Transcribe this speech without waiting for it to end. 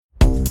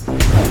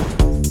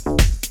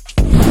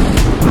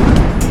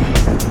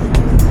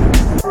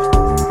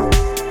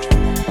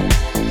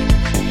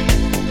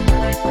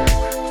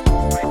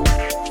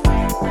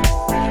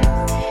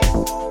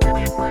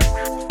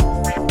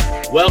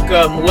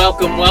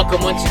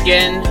Welcome once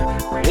again.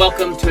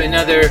 Welcome to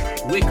another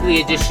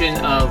weekly edition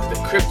of the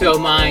Crypto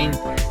Mind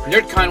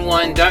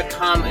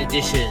NerdCon1.com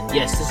edition.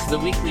 Yes, this is the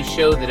weekly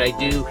show that I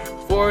do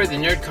for the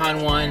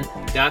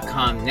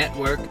NerdCon1.com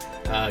network.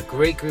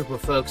 Great group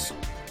of folks,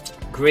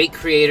 great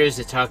creators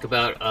that talk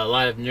about a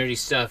lot of nerdy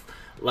stuff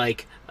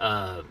like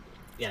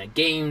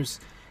games,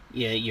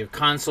 your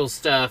console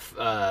stuff,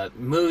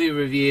 movie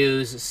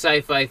reviews,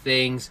 sci-fi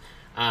things.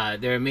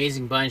 They're an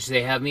amazing bunch.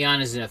 They have me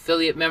on as an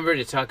affiliate member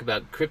to talk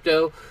about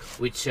crypto,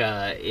 which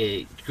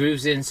it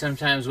grooves in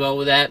sometimes well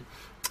with that.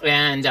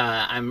 And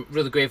I'm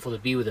really grateful to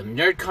be with them.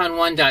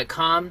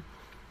 NerdCon1.com.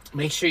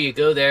 Make sure you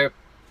go there.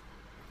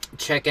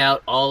 Check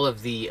out all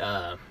of the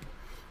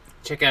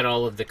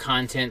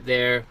content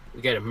there.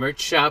 We got a merch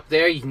shop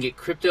there. You can get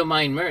Crypto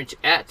Mind merch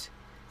at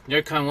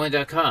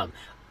NerdCon1.com.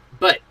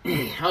 But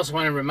I also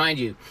want to remind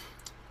you,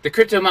 the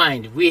Crypto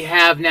Mind, we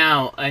have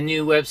now a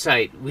new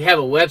website. We have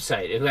a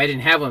website. I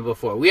didn't have one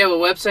before. We have a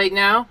website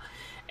now,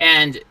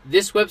 and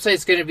this website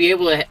is going to be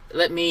able to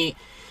let me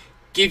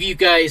give you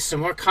guys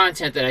some more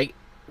content that I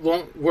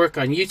won't work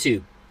on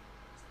YouTube.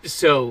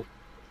 So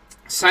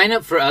sign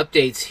up for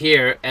updates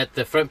here at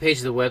the front page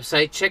of the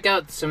website. Check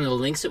out some of the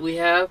links that we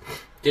have.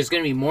 There's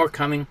going to be more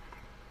coming.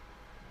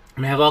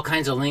 I have all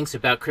kinds of links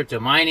about crypto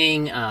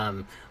mining,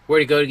 where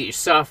to go to get your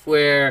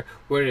software,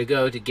 where to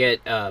go to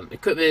get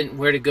equipment,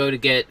 where to go to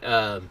get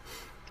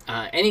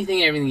anything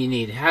and everything you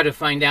need, how to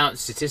find out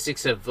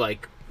statistics of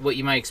like what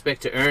you might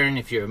expect to earn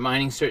if you're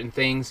mining certain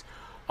things,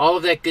 all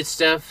of that good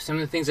stuff, some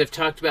of the things I've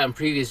talked about in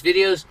previous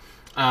videos,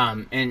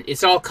 and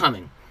it's all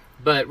coming.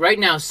 But right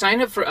now,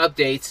 sign up for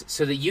updates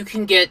so that you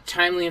can get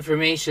timely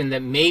information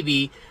that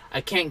maybe I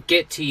can't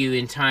get to you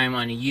in time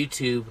on a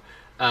YouTube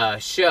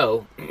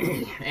show.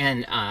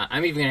 And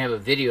I'm even going to have a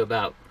video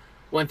about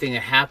one thing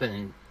that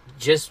happened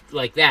just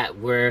like that,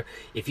 where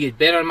if you had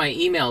been on my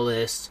email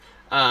list,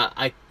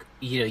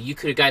 you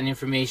could have gotten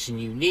information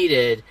you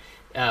needed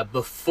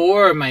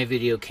before my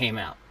video came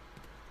out.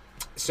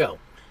 So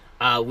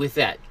with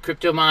that,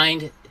 Crypto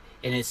Mind,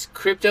 and it's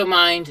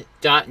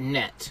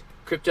cryptomind.net,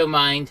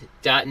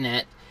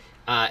 cryptomind.net,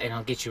 and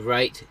I'll get you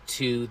right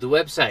to the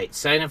website.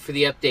 Sign up for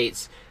the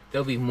updates.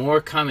 There'll be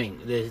more coming.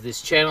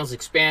 This channel's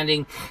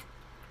expanding.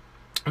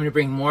 I'm going to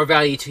bring more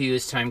value to you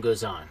as time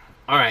goes on.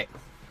 All right.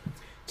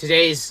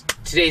 Today's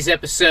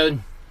episode,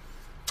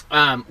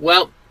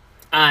 this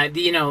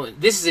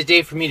is a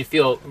day for me to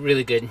feel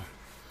really good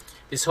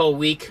this whole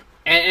week.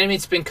 And I mean,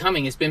 it's been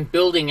coming. It's been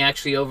building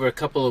actually over a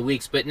couple of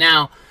weeks. But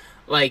now,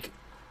 like,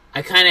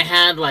 I kind of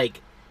had,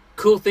 like,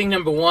 cool thing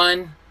number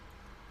one.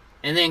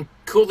 And then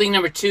cool thing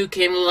number two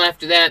came a little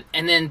after that.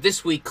 And then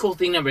this week, cool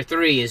thing number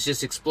three has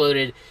just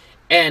exploded.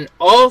 And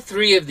all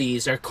three of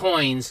these are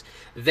coins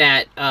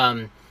that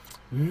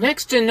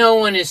next to no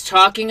one is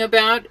talking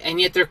about,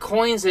 and yet they're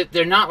coins that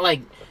they're not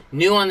like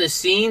new on the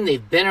scene.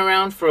 They've been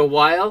around for a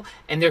while,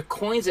 and they're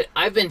coins that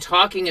I've been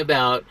talking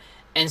about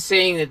and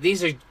saying that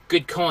these are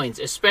good coins,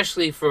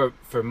 especially for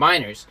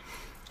miners.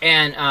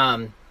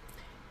 And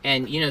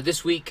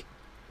this week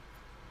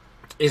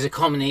is a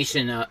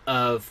culmination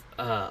of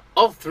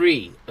all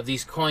three of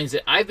these coins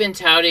that I've been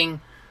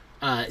touting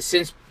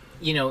since,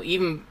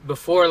 even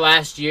before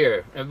last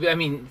year. I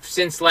mean,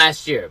 since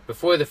last year,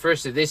 before the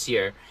first of this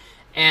year.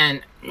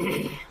 And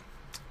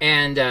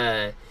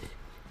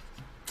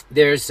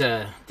there's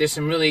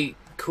some really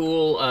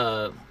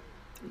cool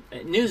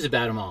news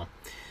about them all.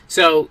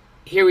 So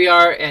here we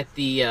are at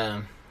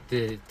the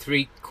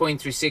Coin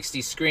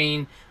 360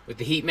 screen with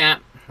the heat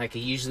map, like I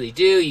usually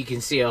do. You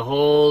can see a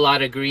whole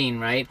lot of green,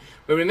 right?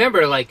 But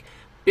remember, like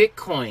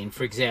Bitcoin,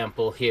 for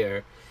example,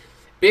 here.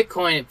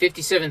 Bitcoin at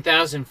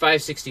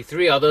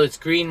 57,563, although it's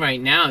green right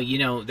now,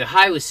 the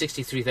high was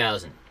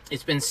 63,000.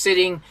 It's been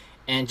sitting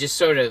and just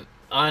sort of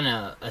on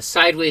a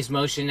sideways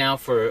motion now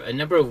for a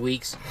number of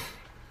weeks.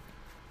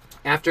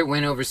 After it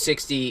went over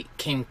 60,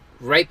 came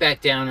right back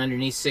down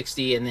underneath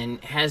 60, and then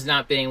has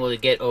not been able to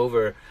get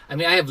over. I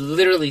mean, I have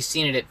literally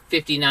seen it at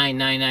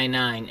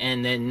 59,999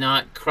 and then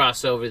not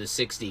cross over the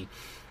 60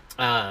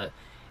 for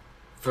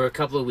a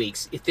couple of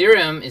weeks.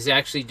 Ethereum is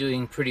actually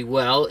doing pretty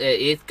well.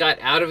 It got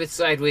out of its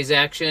sideways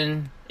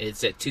action.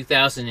 It's at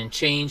 2,000 and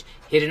change.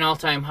 Hit an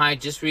all-time high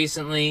just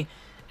recently.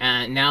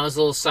 Now it's a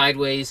little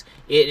sideways.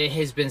 It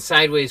has been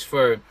sideways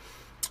for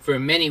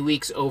many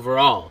weeks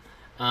overall.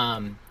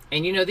 And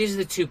these are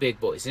the two big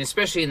boys, and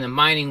especially in the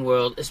mining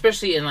world,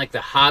 especially in like the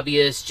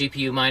hobbyist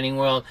GPU mining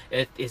world,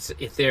 it's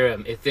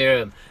Ethereum,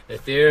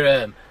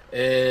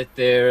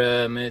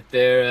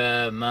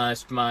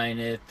 must mine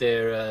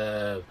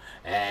Ethereum,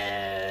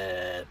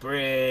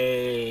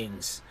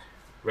 brains,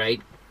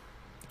 right?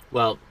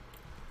 Well,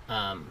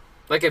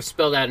 like I've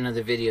spelled out in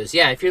other videos,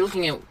 yeah, if you're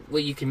looking at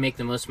what you can make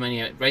the most money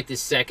at right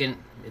this second,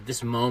 at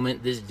this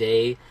moment, this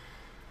day,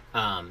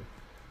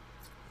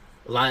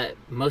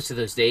 most of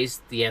those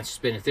days, the answer's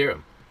been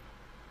Ethereum.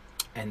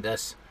 And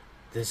thus,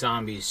 the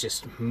zombies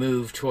just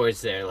move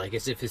towards there, like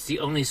as if it's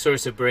the only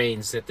source of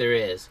brains that there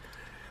is.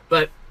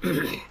 But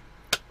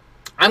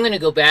I'm going to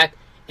go back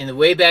in the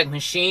Wayback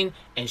Machine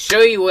and show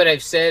you what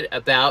I've said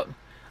about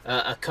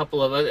a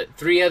couple of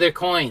three other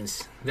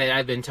coins that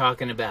I've been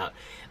talking about.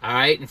 All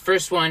right, and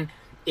first one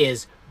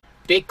is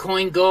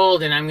Bitcoin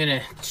Gold, and I'm going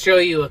to show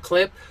you a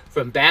clip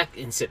from back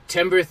in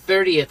September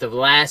 30th of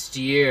last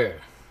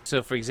year.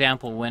 So, for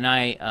example, when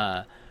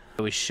I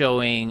was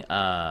showing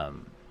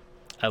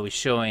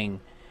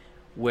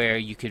where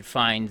you could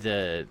find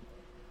the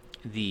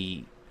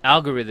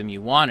algorithm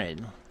you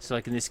wanted. So,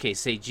 like in this case,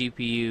 say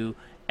GPU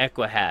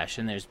Equihash,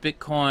 and there's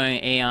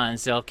Bitcoin, Aeon,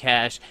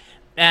 Zcash,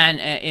 and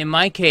in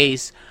my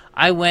case,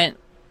 I went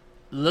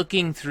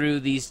looking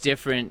through these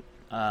different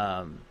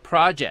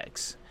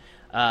projects.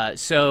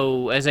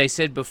 So as I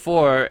said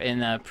before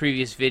in a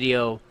previous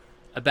video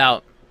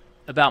about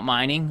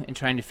mining and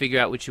trying to figure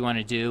out what you want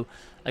to do,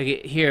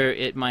 like here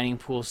at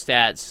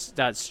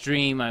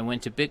miningpoolstats.stream, I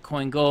went to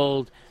Bitcoin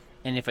Gold,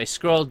 and if I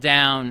scrolled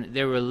down,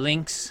 there were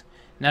links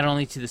not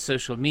only to the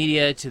social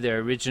media, to their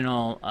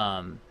original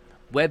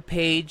web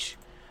page,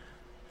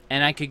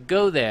 and I could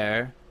go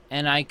there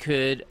and I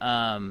could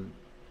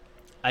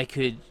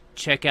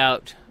check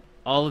out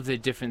all of the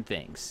different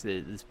things,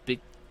 this big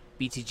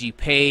BTG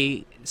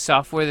Pay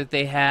software that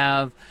they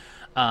have,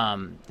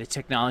 the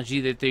technology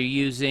that they're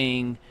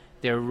using,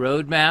 their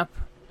roadmap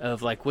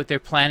of like what they're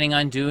planning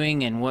on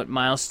doing and what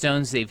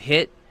milestones they've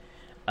hit,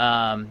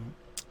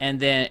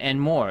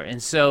 and more.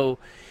 And so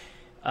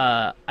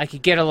I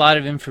could get a lot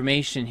of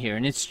information here,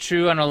 and it's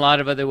true on a lot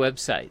of other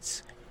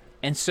websites.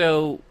 And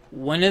so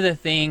one of the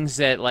things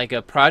that like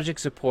a project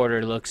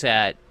supporter looks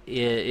at,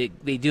 they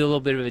do a little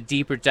bit of a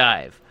deeper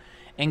dive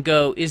and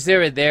go, is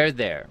there a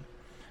there?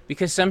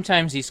 Because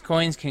sometimes these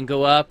coins can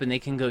go up and they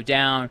can go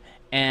down,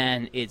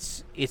 and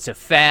it's a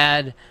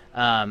fad.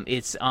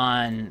 It's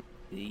on,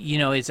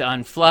 it's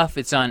on fluff,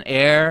 it's on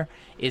air,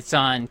 it's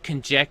on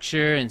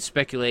conjecture and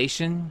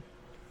speculation,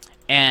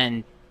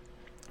 and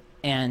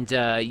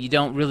you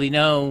don't really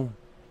know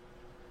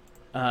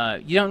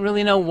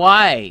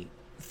why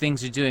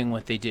things are doing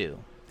what they do.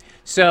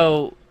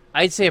 So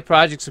I'd say a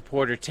project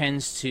supporter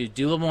tends to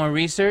do a little more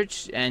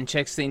research and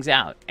checks things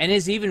out, and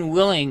is even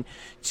willing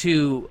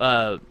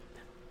to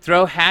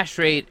throw hash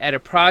rate at a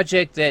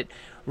project that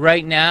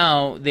right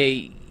now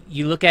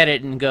you look at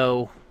it and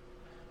go,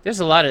 there's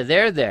a lot of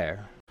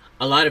there.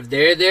 A lot of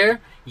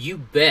there, you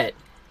bet.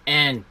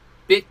 And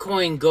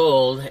Bitcoin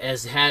Gold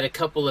has had a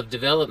couple of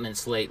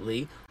developments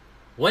lately.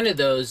 One of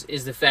those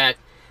is the fact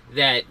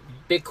that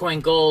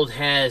Bitcoin Gold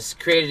has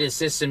created a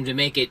system to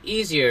make it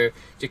easier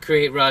to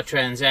create raw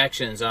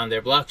transactions on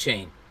their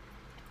blockchain.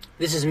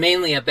 This is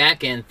mainly a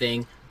back-end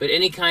thing, but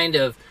any kind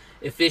of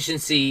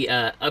efficiency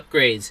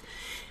upgrades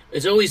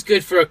is always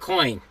good for a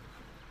coin.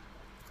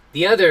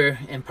 The other,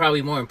 and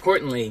probably more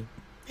importantly,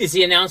 is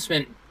the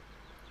announcement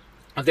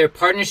of their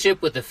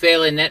partnership with the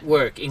Phala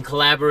Network. In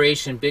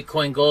collaboration,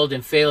 Bitcoin Gold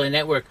and Phala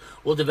Network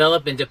will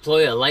develop and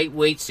deploy a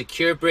lightweight,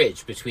 secure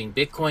bridge between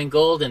Bitcoin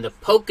Gold and the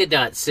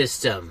Polkadot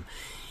system,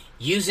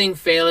 using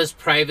Phala's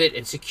private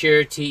and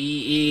secure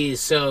TEEs.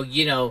 So,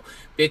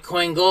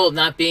 Bitcoin Gold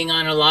not being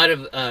on a lot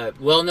of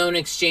well-known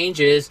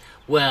exchanges,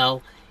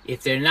 well,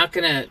 if they're not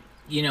going to,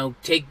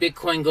 take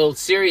Bitcoin Gold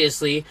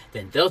seriously,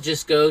 then they'll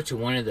just go to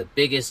one of the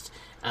biggest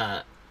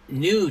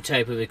new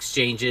type of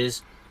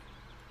exchanges,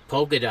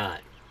 Polkadot.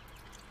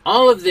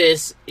 All of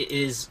this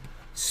is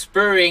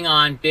spurring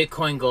on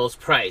Bitcoin Gold's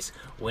price.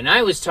 When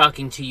I was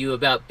talking to you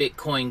about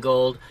Bitcoin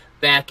Gold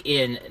back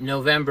in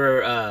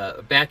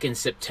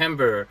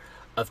September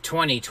of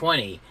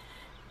 2020,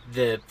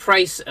 the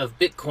price of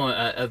Bitcoin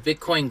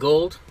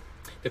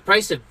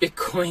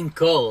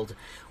Gold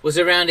was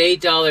around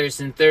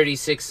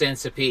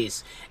 $8.36 a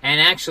piece,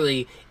 and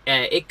actually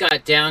it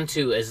got down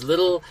to as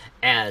little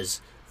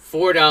as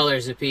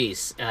 $4 a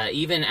piece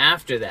even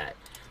after that.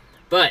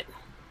 But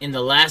in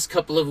the last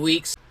couple of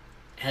weeks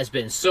has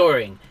been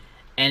soaring,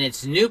 and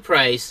its new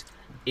price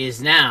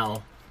is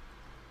now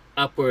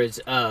upwards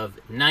of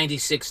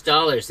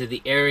 $96 at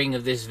the airing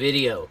of this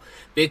video.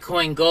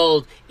 Bitcoin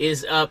Gold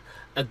is up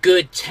a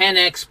good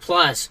 10x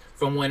plus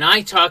from when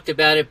I talked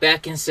about it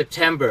back in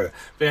September.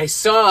 But I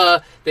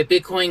saw that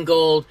Bitcoin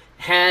Gold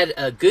had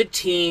a good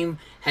team,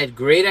 had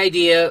great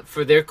idea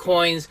for their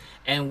coins,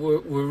 and were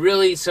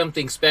really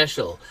something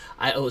special.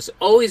 I was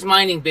always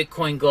mining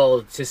Bitcoin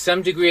Gold to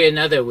some degree or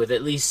another with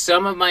at least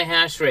some of my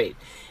hash rate,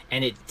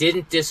 and it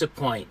didn't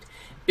disappoint.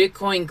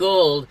 Bitcoin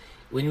Gold,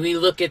 when we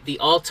look at the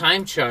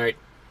all-time chart,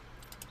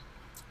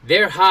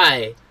 their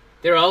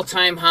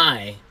all-time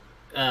high,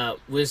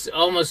 was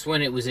almost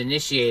when it was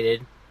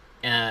initiated,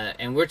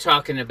 and we're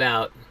talking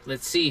about,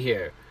 let's see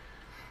here,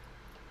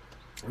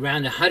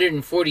 around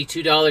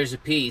 $142 a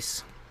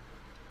piece,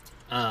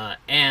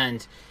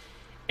 and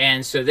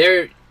so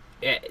they're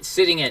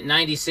sitting at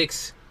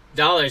 $96.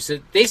 So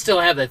they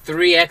still have a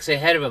 3x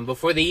ahead of them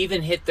before they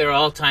even hit their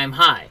all-time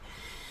high.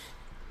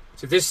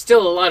 So there's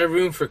still a lot of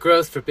room for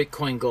growth for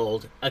Bitcoin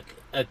Gold,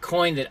 a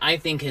coin that I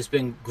think has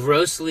been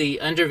grossly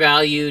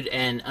undervalued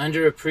and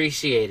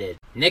underappreciated.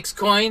 Next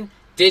coin,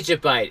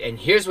 Digibyte, and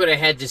here's what I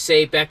had to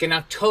say back in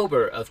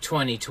October of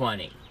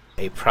 2020.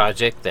 A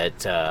project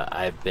that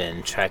I've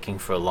been tracking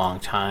for a long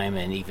time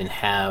and even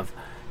have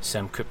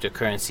some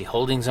cryptocurrency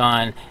holdings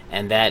on,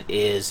 and that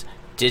is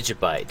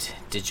Digibyte.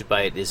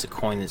 Digibyte is a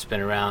coin that's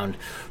been around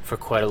for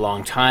quite a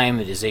long time.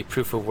 It is a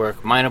proof of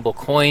work mineable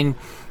coin,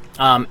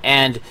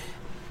 and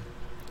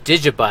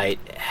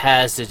Digibyte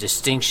has the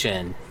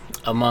distinction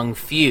among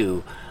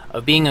few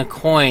of being a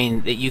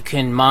coin that you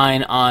can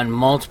mine on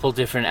multiple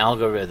different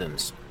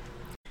algorithms.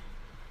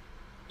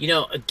 You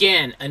know,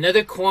 again,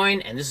 another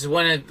coin, and this is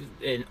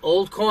an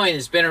old coin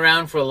that's been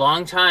around for a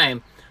long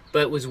time,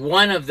 but was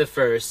one of the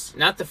first,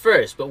 not the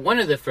first, but one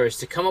of the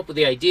first to come up with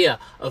the idea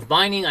of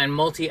mining on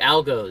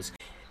multi-algos.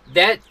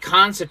 That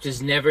concept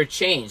has never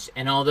changed,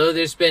 and although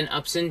there's been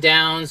ups and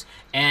downs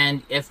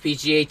and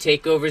FPGA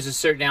takeovers of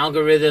certain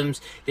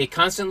algorithms, they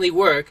constantly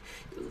work,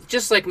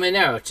 just like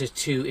Monero,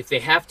 to if they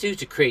have to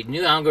create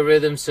new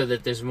algorithms so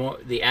that there's more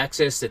the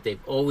access that they've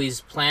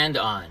always planned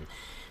on.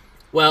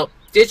 Well,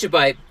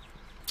 Digibyte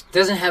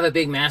doesn't have a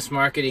big mass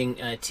marketing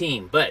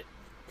team, but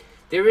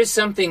there is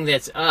something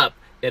that's up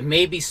that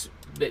may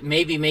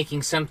be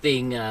making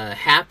something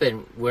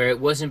happen where it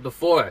wasn't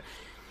before.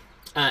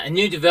 A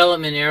new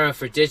development era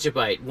for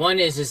Digibyte. One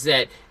is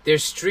that they're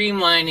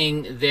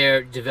streamlining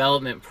their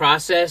development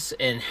process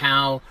and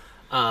how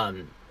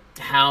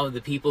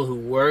the people who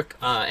work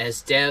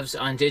as devs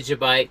on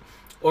Digibyte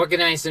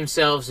organize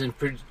themselves and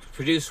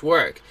produce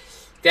work.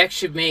 That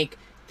should make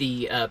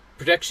the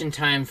production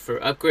time for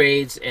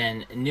upgrades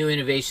and new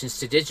innovations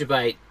to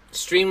Digibyte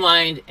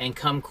streamlined and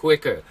come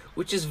quicker,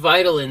 which is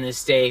vital in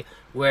this day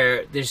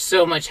where there's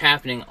so much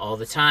happening all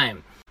the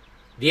time.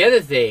 The other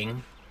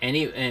thing,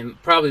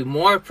 and probably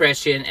more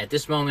prescient at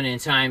this moment in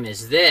time,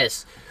 is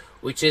this,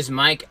 which is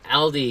Mike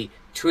Aldi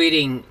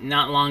tweeting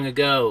not long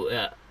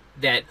ago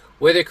that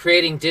whether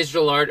creating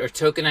digital art or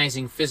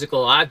tokenizing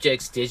physical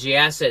objects,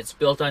 DigiAssets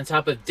built on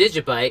top of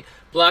Digibyte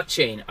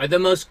blockchain are the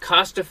most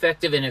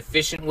cost-effective and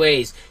efficient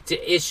ways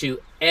to issue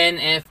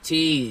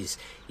NFTs.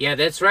 Yeah,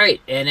 that's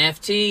right.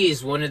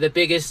 NFTs, one of the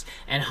biggest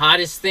and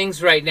hottest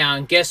things right now.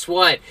 And guess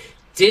what?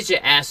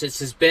 DigiAssets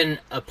has been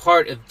a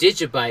part of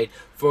Digibyte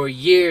for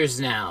years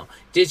now.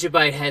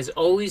 Digibyte has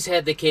always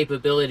had the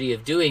capability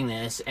of doing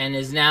this and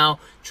is now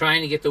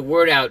trying to get the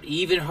word out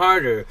even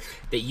harder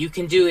that you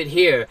can do it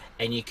here,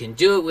 and you can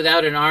do it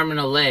without an arm and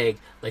a leg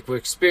like we're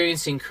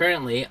experiencing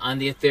currently on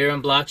the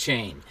Ethereum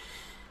blockchain.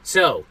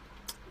 So,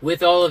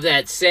 with all of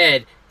that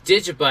said,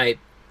 Digibyte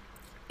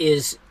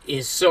is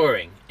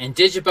soaring. And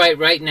Digibyte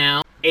right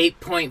now,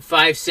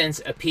 8.5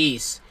 cents a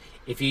piece.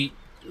 If you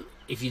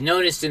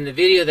noticed in the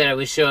video that I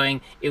was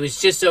showing, it was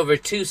just over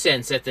 2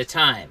 cents at the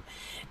time.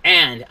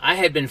 And I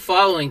had been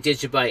following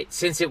Digibyte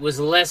since it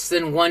was less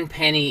than 1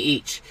 penny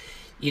each.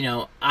 You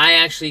know, I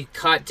actually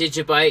caught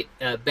Digibyte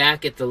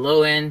back at the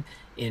low end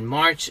in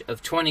March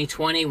of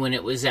 2020 when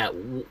it was at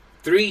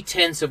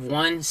 0.3 of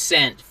 1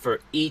 cent for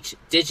each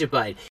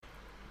Digibyte.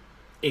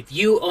 If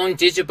you owned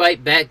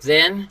Digibyte back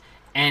then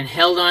and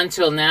held on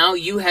till now,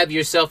 you have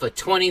yourself a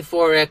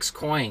 24x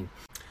coin.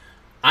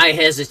 I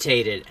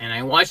hesitated, and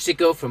I watched it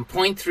go from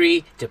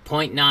 0.3 to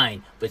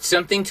 0.9, but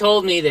something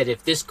told me that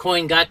if this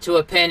coin got to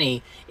a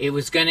penny, it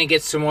was going to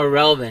get some more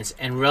relevance,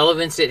 and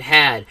relevance it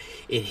had.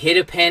 It hit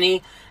a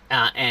penny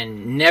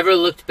and never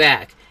looked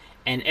back,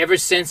 and ever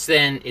since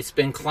then, it's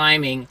been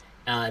climbing.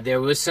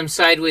 There was some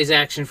sideways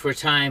action for a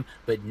time,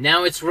 but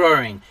now it's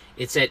roaring.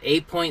 It's at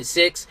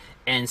 8.6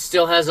 and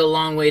still has a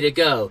long way to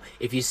go.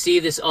 If you see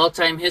this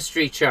all-time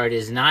history chart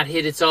has not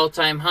hit its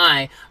all-time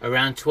high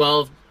around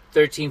 12,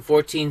 13,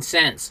 14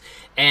 cents,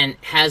 and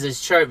has a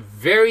chart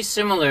very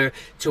similar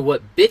to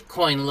what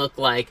Bitcoin looked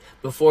like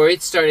before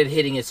it started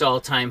hitting its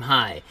all-time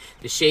high.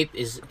 The shape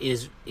is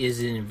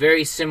in a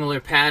very similar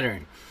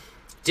pattern.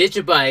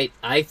 Digibyte,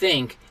 I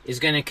think, is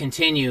going to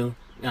continue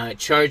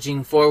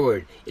charging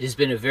forward. It has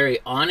been a very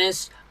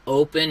honest,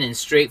 open, and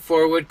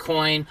straightforward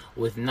coin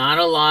with not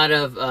a lot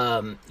of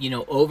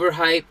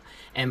overhype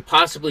and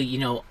possibly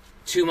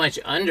too much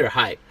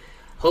underhype.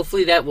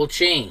 Hopefully that will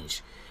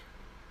change.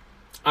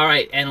 All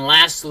right, and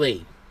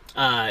lastly,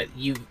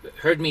 you've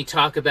heard me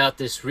talk about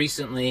this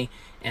recently,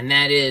 and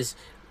that is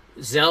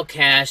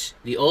Zelcash,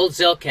 the old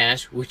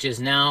Zelcash, which has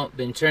now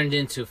been turned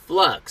into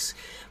Flux.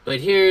 But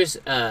here's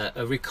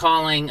a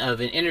recalling of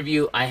an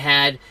interview I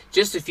had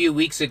just a few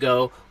weeks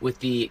ago with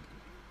the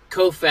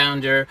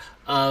co-founder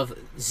of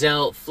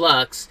Zel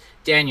Flux,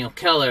 Daniel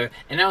Keller,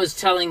 and I was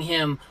telling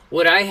him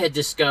what I had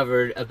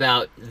discovered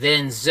about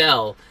then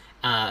Zel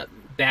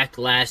back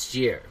last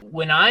year.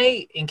 When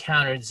I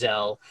encountered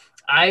Zel,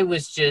 I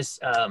was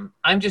just,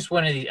 I'm just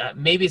one of the,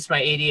 maybe it's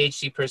my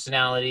ADHD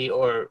personality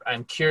or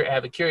I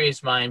have a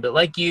curious mind, but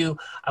like you,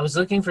 I was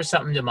looking for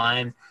something to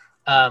mine.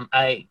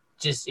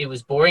 It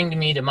was boring to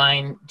me to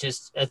mine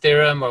just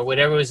Ethereum or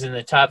whatever was in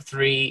the top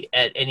 3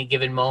 at any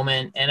given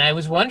moment. And I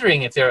was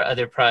wondering if there are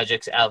other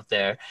projects out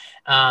there.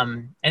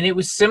 And it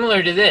was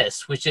similar to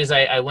this, which is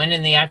I went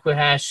in the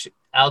Aquahash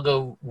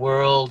algo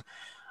world.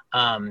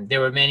 There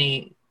were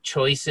many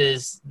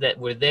choices that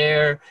were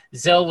there.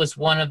 Zel was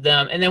one of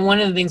them. And then one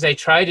of the things I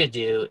try to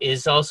do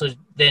is also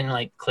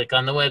then click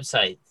on the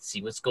website,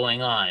 see what's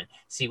going on,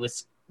 see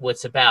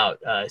what's about,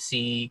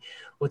 see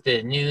what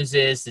the news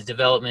is, the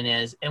development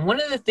is. And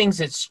one of the things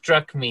that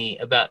struck me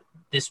about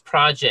this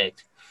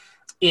project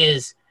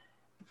is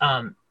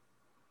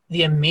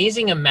the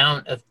amazing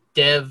amount of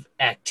dev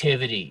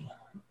activity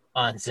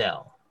on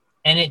Zelle.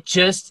 And it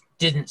just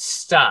didn't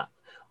stop,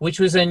 which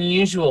was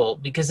unusual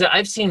because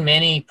I've seen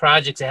many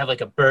projects that have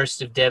like a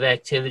burst of dev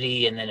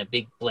activity and then a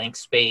big blank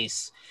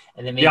space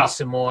and then maybe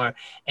some more.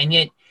 And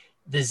yet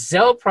the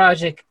Zelle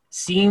project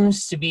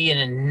seems to be in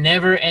a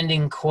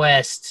never-ending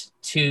quest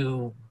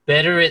to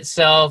better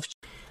itself.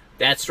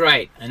 That's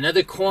right,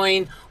 another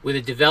coin with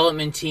a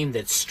development team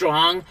that's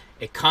strong,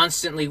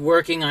 constantly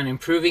working on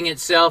improving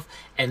itself,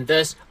 and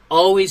thus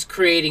always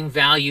creating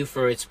value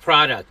for its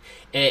product.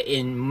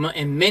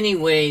 In many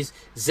ways,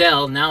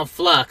 Zelle, now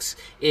Flux,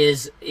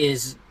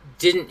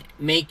 didn't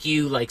make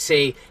you like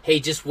say, hey,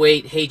 just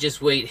wait, hey,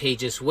 just wait, hey,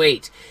 just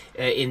wait.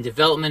 In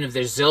development of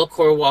their Zelle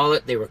Core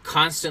wallet, they were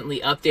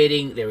constantly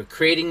updating, they were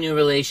creating new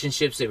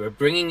relationships, they were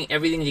bringing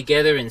everything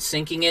together and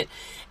syncing it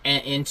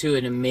into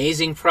an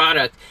amazing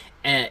product.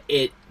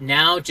 It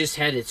now just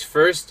had its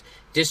first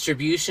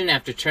distribution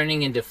after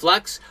turning into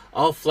Flux.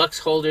 All Flux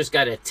holders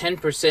got a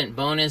 10%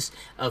 bonus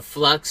of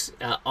Flux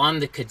on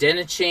the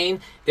Cadena chain.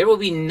 There will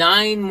be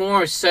 9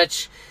 more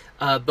such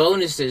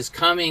bonuses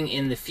coming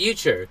in the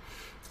future.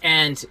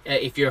 And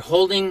if you're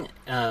holding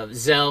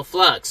Zelle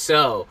Flux,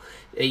 so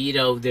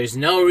there's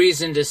no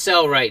reason to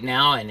sell right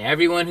now, and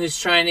everyone who's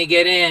trying to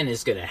get in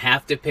is going to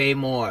have to pay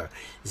more.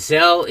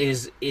 Zelle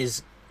is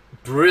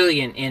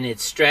brilliant in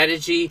its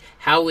strategy,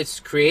 how it's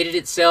created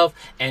itself,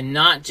 and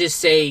not just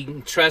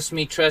saying trust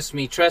me, trust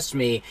me, trust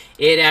me.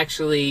 It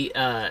actually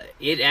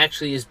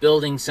is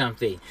building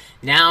something.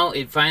 Now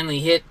it finally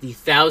hit the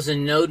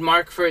 1,000 node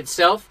mark for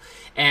itself,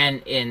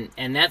 and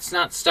that's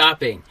not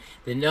stopping.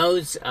 The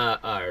nodes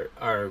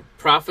are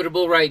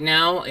profitable right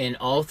now in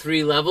all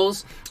 3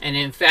 levels, and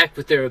in fact,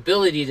 with their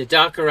ability to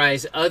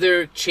Dockerize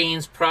other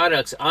chains'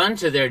 products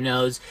onto their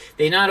nodes,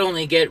 they not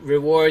only get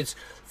rewards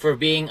for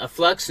being a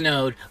Flux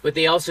node, but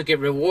they also get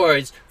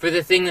rewards for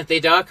the thing that they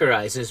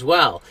Dockerize as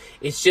well.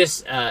 It's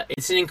just,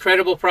 it's an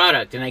incredible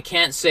product, and I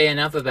can't say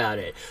enough about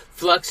it.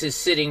 Flux is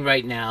sitting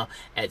right now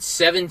at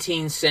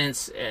 17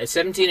 cents,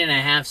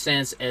 17.5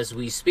 cents as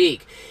we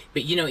speak.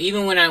 But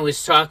even when I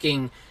was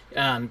talking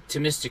to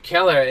Mr.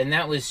 Keller, and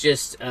that was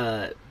just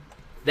like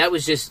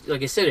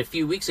I said a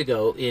few weeks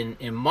ago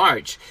in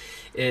March,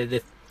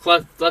 the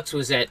Flux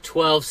was at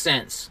 12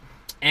 cents,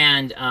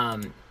 and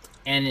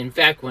in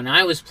fact, when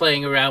I was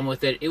playing around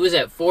with it, it was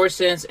at 4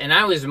 cents, and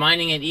I was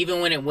mining it even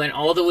when it went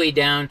all the way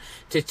down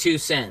to 2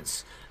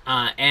 cents.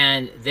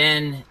 And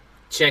then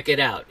check it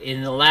out.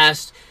 In the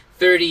last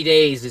 30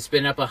 days, it's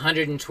been up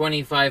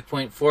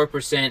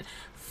 125.4%,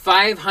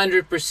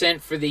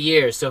 500% for the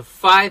year. So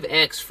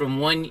 5x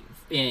from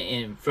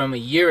a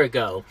year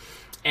ago.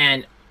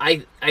 And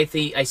I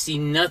see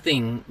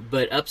nothing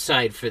but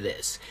upside for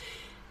this.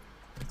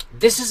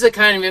 This is the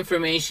kind of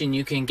information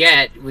you can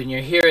get when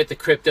you're here at the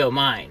Crypto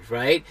Mind,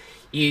 right?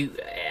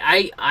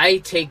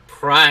 I take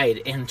pride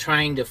in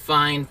trying to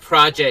find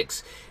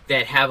projects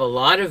that have a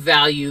lot of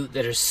value,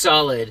 that are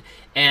solid,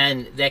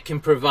 and that can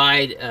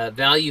provide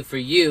value for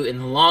you in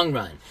the long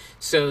run,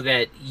 so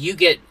that you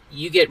get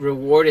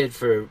rewarded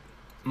for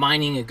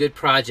mining a good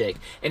project.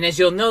 And as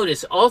you'll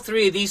notice, all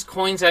 3 of these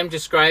coins I'm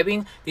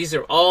describing, these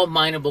are all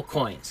mineable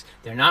coins.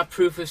 They're not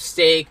proof of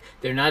stake,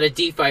 they're not a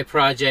DeFi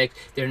project,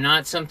 they're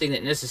not something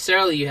that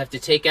necessarily you have to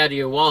take out of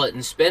your wallet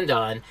and spend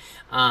on.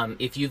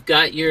 If you've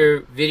got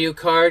your video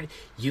card,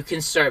 you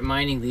can start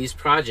mining these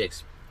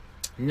projects.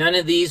 None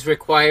of these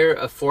require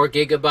a 4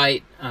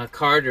 gigabyte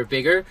card or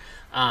bigger.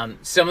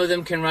 Some of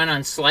them can run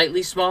on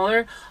slightly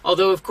smaller,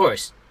 although of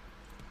course,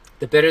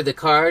 the better the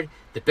card,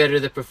 the better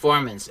the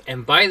performance.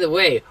 And by the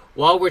way,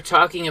 while we're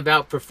talking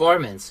about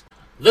performance,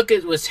 look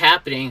at what's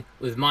happening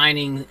with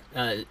mining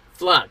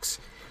Flux.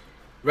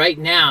 Right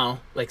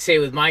now, like say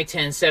with my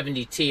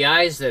 1070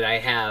 Ti's that I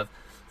have,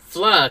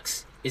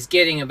 Flux is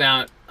getting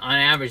about, on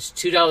average,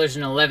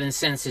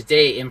 $2.11 a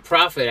day in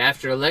profit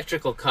after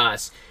electrical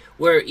costs,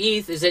 where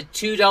ETH is at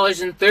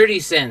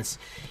 $2.30.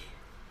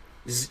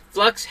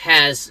 Flux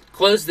has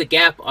closed the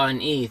gap on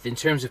ETH in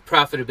terms of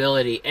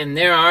profitability, and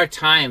there are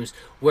times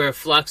where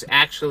Flux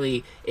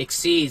actually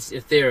exceeds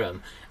Ethereum.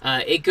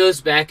 It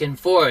goes back and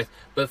forth,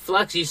 but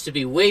Flux used to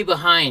be way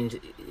behind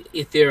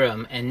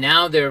Ethereum, and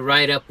now they're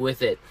right up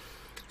with it.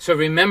 So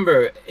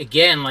remember,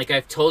 again, like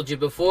I've told you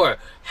before,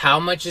 how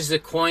much is the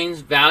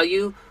coin's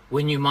value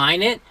when you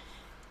mine it?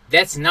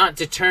 That's not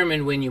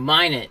determined when you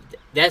mine it.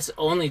 That's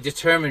only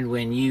determined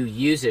when you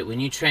use it, when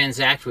you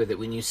transact with it,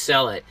 when you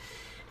sell it.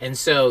 And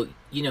so,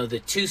 the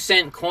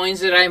 2-cent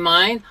coins that I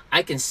mine,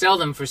 I can sell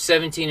them for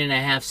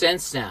 17.5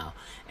 cents now.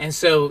 And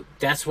so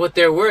that's what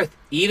they're worth,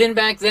 even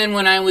back then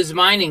when I was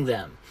mining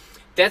them.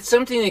 That's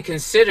something to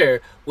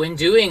consider when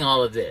doing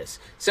all of this.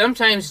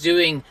 Sometimes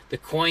doing the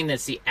coin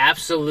that's the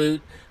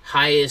absolute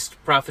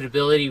highest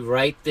profitability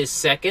right this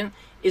second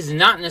is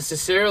not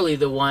necessarily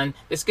the one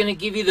that's going to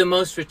give you the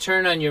most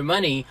return on your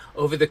money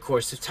over the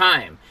course of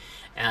time.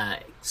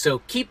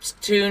 So keep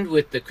tuned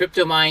with the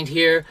Crypto Mind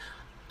here.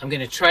 I'm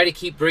going to try to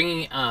keep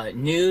bringing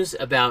news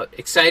about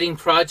exciting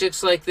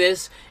projects like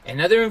this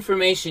and other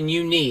information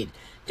you need.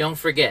 Don't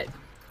forget,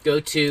 go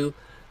to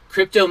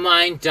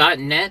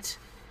cryptomind.net,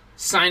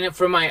 sign up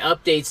for my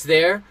updates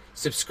there,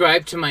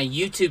 subscribe to my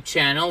YouTube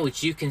channel,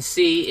 which you can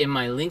see in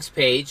my links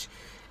page,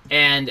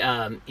 and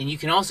you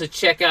can also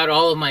check out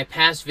all of my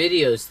past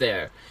videos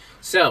there.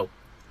 So,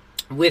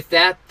 with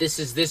that, this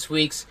is this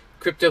week's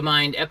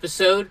CryptoMind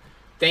episode.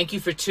 Thank you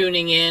for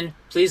tuning in.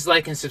 Please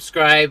like and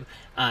subscribe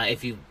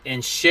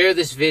and share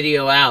this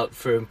video out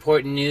for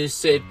important news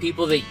to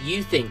people that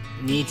you think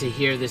need to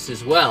hear this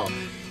as well.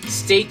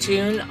 Stay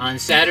tuned on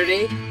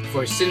Saturday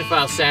for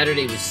Cinephile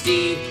Saturday with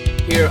Steve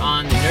here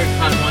on the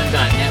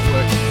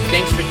NerdCon1.network.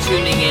 Thanks for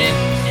tuning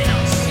in.